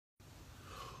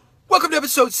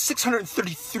episode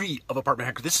 633 of Apartment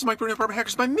Hacker. This is Mike Bruno, Apartment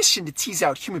Hackers. My mission to tease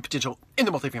out human potential in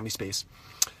the multifamily space.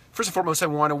 First and foremost, I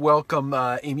want to welcome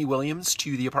Amy Williams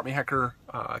to the Apartment Hacker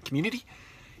community.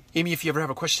 Amy, if you ever have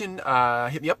a question,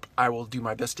 hit me up. I will do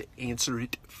my best to answer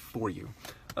it for you.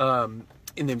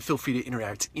 And then feel free to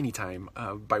interact anytime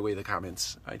by way of the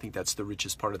comments. I think that's the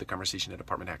richest part of the conversation at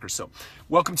Apartment Hacker. So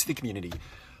welcome to the community.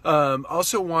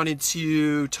 Also wanted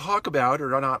to talk about,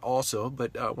 or not also,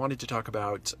 but wanted to talk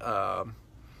about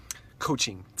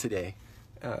coaching today.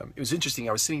 It was interesting.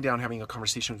 I was sitting down having a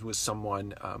conversation with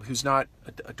someone who's not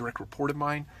a direct report of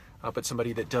mine, but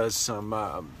somebody that does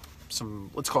some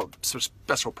let's call it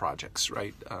special projects,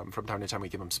 right? From time to time we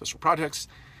give him special projects,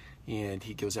 and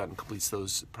he goes out and completes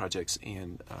those projects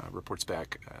and reports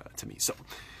back to me. So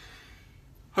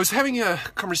I was having a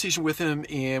conversation with him,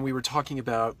 and we were talking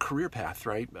about career path,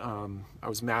 right? I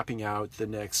was mapping out the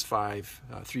next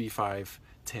 3, 5,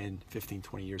 10, 15,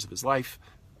 20 years of his life,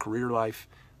 career life,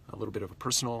 a little bit of a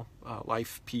personal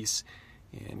life piece,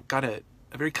 and got a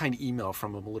very kind email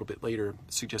from him a little bit later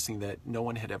suggesting that no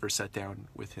one had ever sat down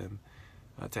with him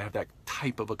to have that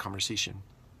type of a conversation.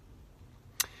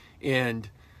 And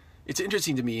it's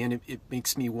interesting to me, and it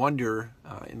makes me wonder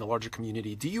in the larger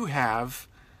community, do you have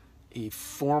a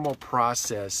formal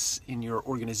process in your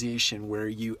organization where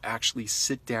you actually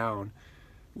sit down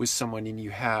with someone and you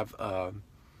have a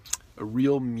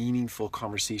real meaningful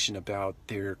conversation about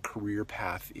their career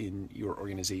path in your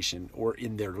organization or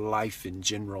in their life in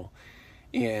general?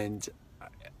 And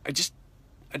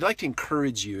I'd like to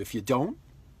encourage you, if you don't,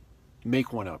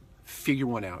 make one up, figure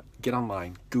one out, get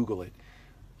online, Google it,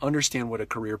 understand what a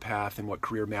career path and what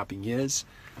career mapping is,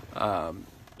 and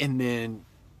then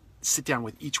sit down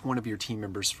with each one of your team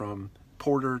members, from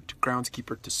porter to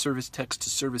groundskeeper to service techs to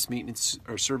service maintenance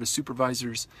or service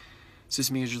supervisors,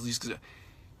 system managers,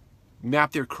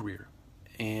 map their career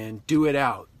and do it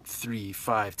out 3,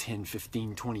 5, 10,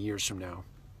 15, 20 years from now.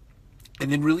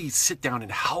 And then really sit down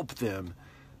and help them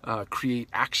create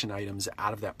action items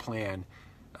out of that plan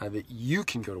that you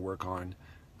can go to work on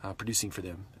producing for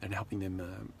them and helping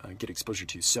them get exposure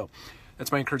to. So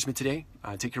that's my encouragement today.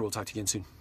 Take care. We'll talk to you again soon.